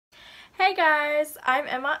Hey guys, I'm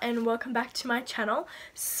Emma and welcome back to my channel.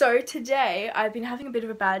 So today I've been having a bit of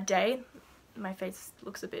a bad day. My face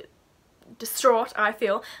looks a bit distraught, I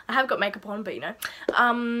feel. I have got makeup on, but you know.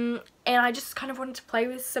 And I just kind of wanted to play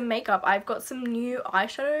with some makeup. I've got some new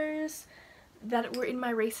eyeshadows that were in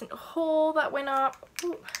my recent haul that went up.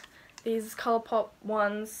 Ooh. These Colourpop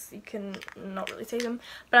ones, you can not really see them,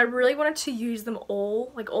 but I really wanted to use them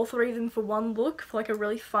all, like all three of them for one look, for like a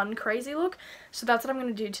really fun, crazy look. So that's what I'm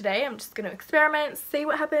going to do today. I'm just going to experiment, see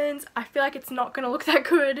what happens. I feel like it's not going to look that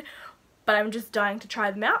good, but I'm just dying to try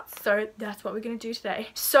them out, so that's what we're going to do today.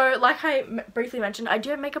 So like I briefly mentioned, I do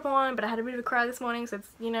have makeup on, but I had a bit of a cry this morning, so it's,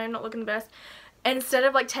 you know, not looking the best. And instead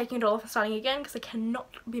of like taking it all off and starting again, because I cannot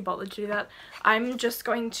be bothered to do that, I'm just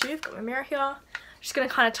going to, I've got my mirror here, just going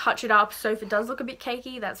to kind of touch it up, so if it does look a bit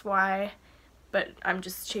cakey, that's why, but I'm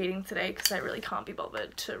just cheating today because I really can't be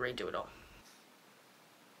bothered to redo it all.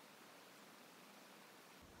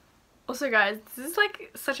 Also guys, this is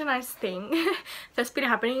like such a nice thing that's been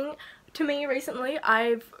happening to me recently.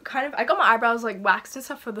 I got my eyebrows like waxed and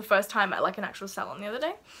stuff for the first time at like an actual salon the other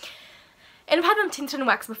day. And I've had them tinted and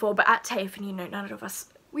waxed before, but at TAFE, and you know, none of us,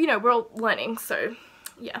 you know, we're all learning, so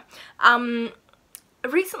yeah.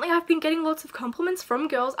 Recently I've been getting lots of compliments from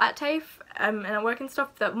girls at TAFE and I work and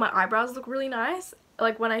stuff that my eyebrows look really nice,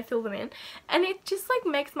 like when I fill them in, and it just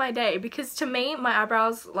like makes my day, because to me my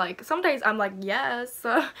eyebrows, like some days I'm like yes,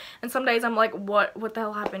 and some days I'm like what the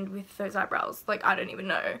hell happened with those eyebrows, like I don't even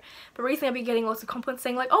know. But recently I've been getting lots of compliments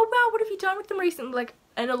saying like, oh wow, what have you done with them recently, like,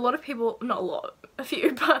 and a lot of people, not a lot, a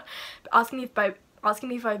few, but asking me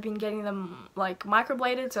if I've been getting them like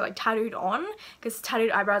microbladed, so like tattooed on, because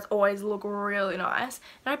tattooed eyebrows always look really nice.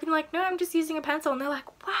 And I've been like, no, I'm just using a pencil, and they're like,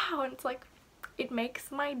 wow, and it's like, it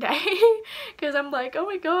makes my day, because I'm like, oh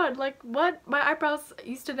my god, like what, my eyebrows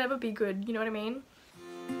used to never be good, you know what I mean?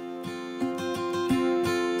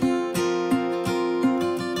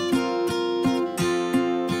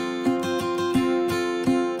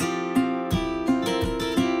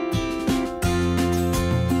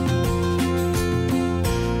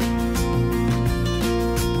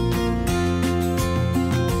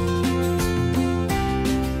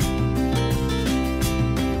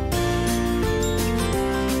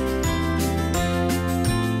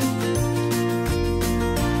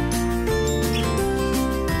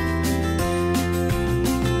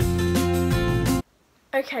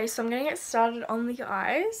 Okay, so I'm going to get started on the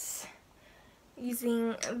eyes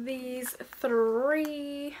using these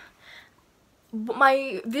three.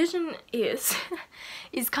 My vision is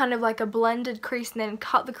kind of like a blended crease and then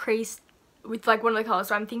cut the crease with like one of the colours.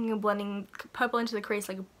 So I'm thinking of blending purple into the crease,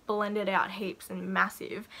 like blend it out heaps and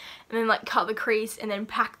massive, and then like cut the crease and then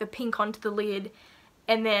pack the pink onto the lid,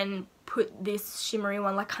 and then put this shimmery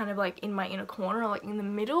one like kind of like in my inner corner, like in the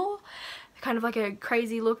middle. Kind of like a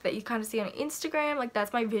crazy look that you kind of see on Instagram. Like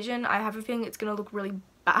that's my vision. I have a feeling it's gonna look really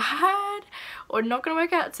bad or not gonna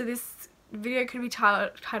work out, so this video could be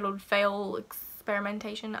titled fail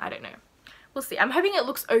experimentation. I don't know, we'll see. I'm hoping it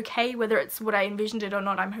looks okay, whether it's what I envisioned it or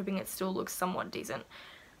not. I'm hoping it still looks somewhat decent,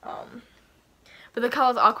 but the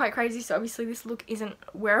colors are quite crazy, so obviously this look isn't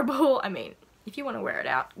wearable. I mean, if you want to wear it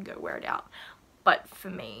out, go wear it out, but for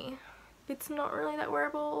me it's not really that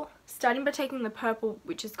wearable. Starting by taking the purple,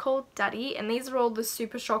 which is called Daddy, and these are all the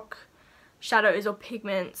Super Shock shadows or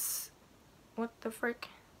pigments. What the frick?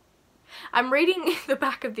 I'm reading the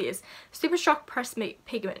back of this. Super Shock Press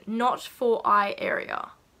Pigment, not for eye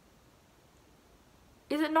area.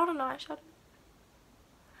 Is it not an eyeshadow?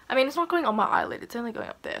 I mean, it's not going on my eyelid, it's only going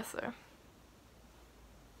up there, so.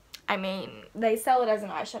 I mean, they sell it as an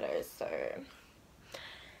eyeshadow, so.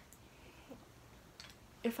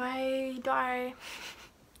 If I die,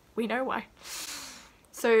 we know why.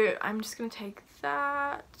 So I'm just gonna take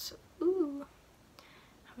that. Ooh,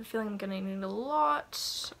 I have a feeling I'm gonna need a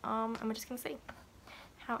lot. And we're just gonna see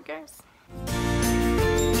how it goes.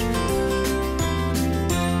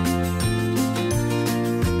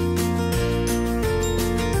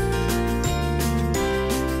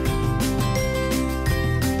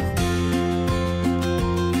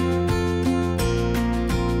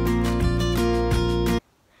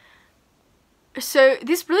 So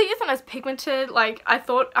this really isn't as pigmented. Like I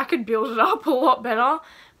thought I could build it up a lot better,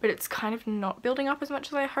 but it's kind of not building up as much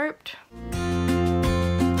as I hoped.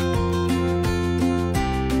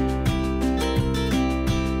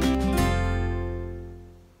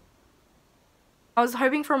 I was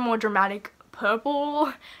hoping for a more dramatic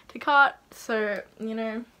purple to cut, so you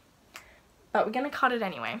know, but we're gonna cut it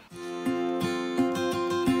anyway.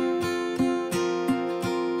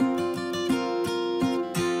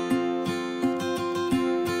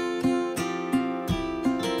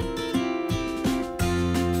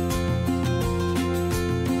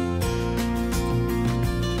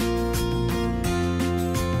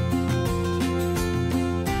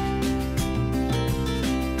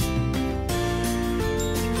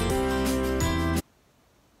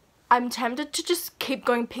 I'm tempted to just keep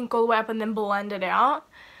going pink all the way up and then blend it out.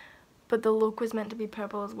 But the look was meant to be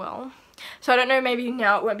purple as well. So I don't know, maybe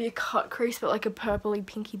now it won't be a cut crease, but like a purpley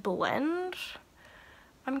pinky blend.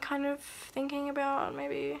 I'm kind of thinking about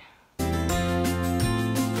maybe.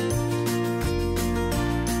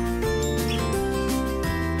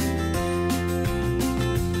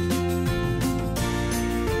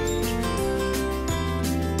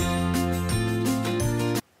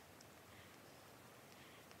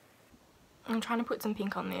 I'm trying to put some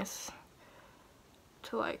pink on this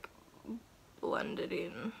to like blend it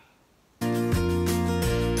in. And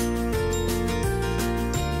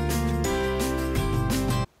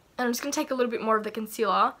I'm just going to take a little bit more of the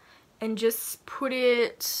concealer and just put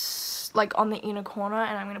it like on the inner corner,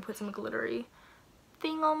 and I'm going to put some glittery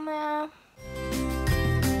thing on there.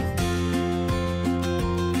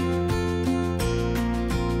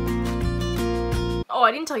 Oh,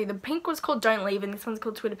 I didn't tell you, the pink was called Don't Leave and this one's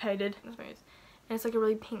called Twitter Pated. And it's like a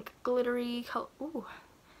really pink glittery colour. Ooh,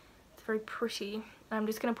 it's very pretty. And I'm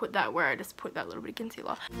just going to put that where I just put that little bit of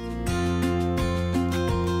concealer.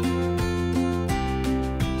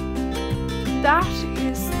 That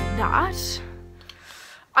is that.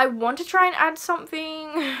 I want to try and add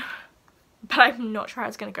something, but I'm not sure how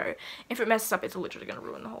it's going to go. If it messes up, it's literally going to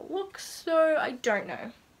ruin the whole look, so I don't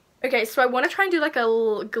know. Okay, so I want to try and do like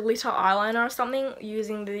a glitter eyeliner or something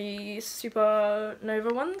using the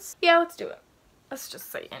Supernova ones. Yeah, let's do it. Let's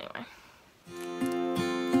just see anyway.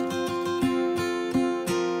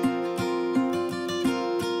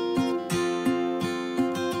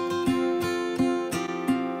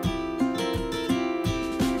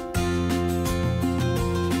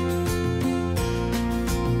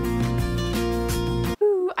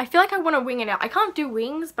 I feel like I want to wing it out. I can't do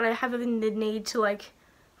wings, but I have the need to like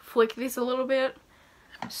flick this a little bit.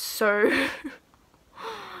 So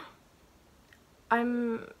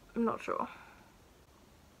I'm not sure.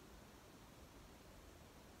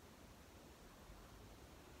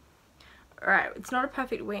 Alright, it's not a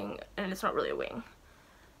perfect wing and it's not really a wing,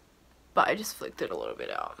 but I just flicked it a little bit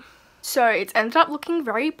out. So it's ended up looking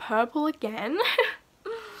very purple again.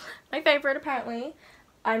 My favorite apparently.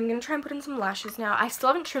 I'm going to try and put in some lashes now. I still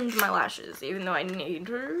haven't trimmed my lashes, even though I need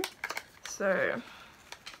to. So,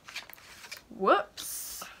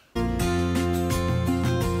 whoops.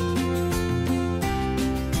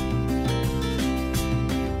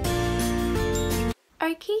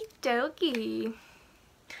 Okie dokie.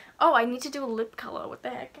 Oh, I need to do a lip colour. What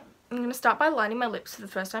the heck? I'm going to start by lining my lips for the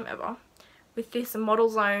first time ever with this Model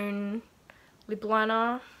Zone lip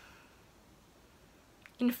liner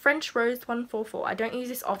in French Rose 144. I don't use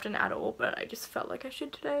this often at all, but I just felt like I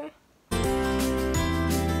should today.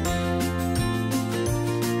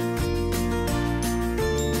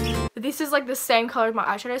 This is like the same colour as my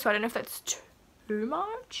eyeshadow, so I don't know if that's too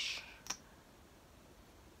much.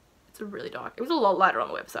 It's really dark. It was a lot lighter on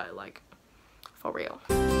the website, like, for real.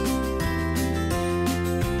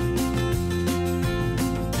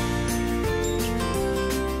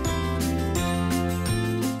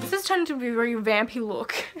 Turned to be a very vampy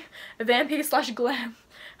look. A vampy slash glam.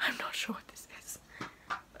 I'm not sure what this is.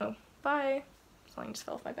 Oh, bye. Something just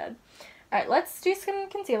fell off my bed. Alright, let's do some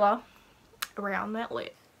concealer around that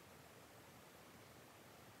lip.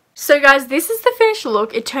 So guys, this is the finished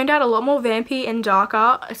look. It turned out a lot more vampy and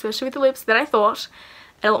darker, especially with the lips, than I thought.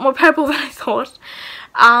 And a lot more purple than I thought.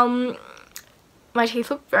 My teeth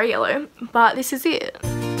look very yellow, but this is it.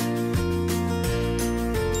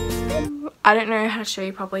 I don't know how to show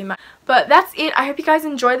you properly, but that's it. I hope you guys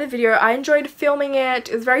enjoyed the video. I enjoyed filming it.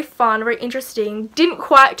 It was very fun, very interesting. Didn't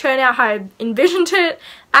quite turn out how I envisioned it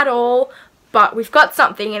at all, but we've got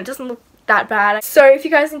something and it doesn't look that bad. So if you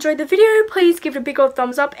guys enjoyed the video, please give it a big old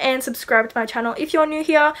thumbs up and subscribe to my channel if you're new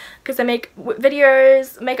here, because I make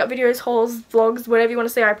videos, makeup videos, hauls, vlogs, whatever you want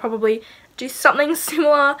to say. I probably do something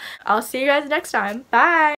similar. I'll see you guys next time. Bye!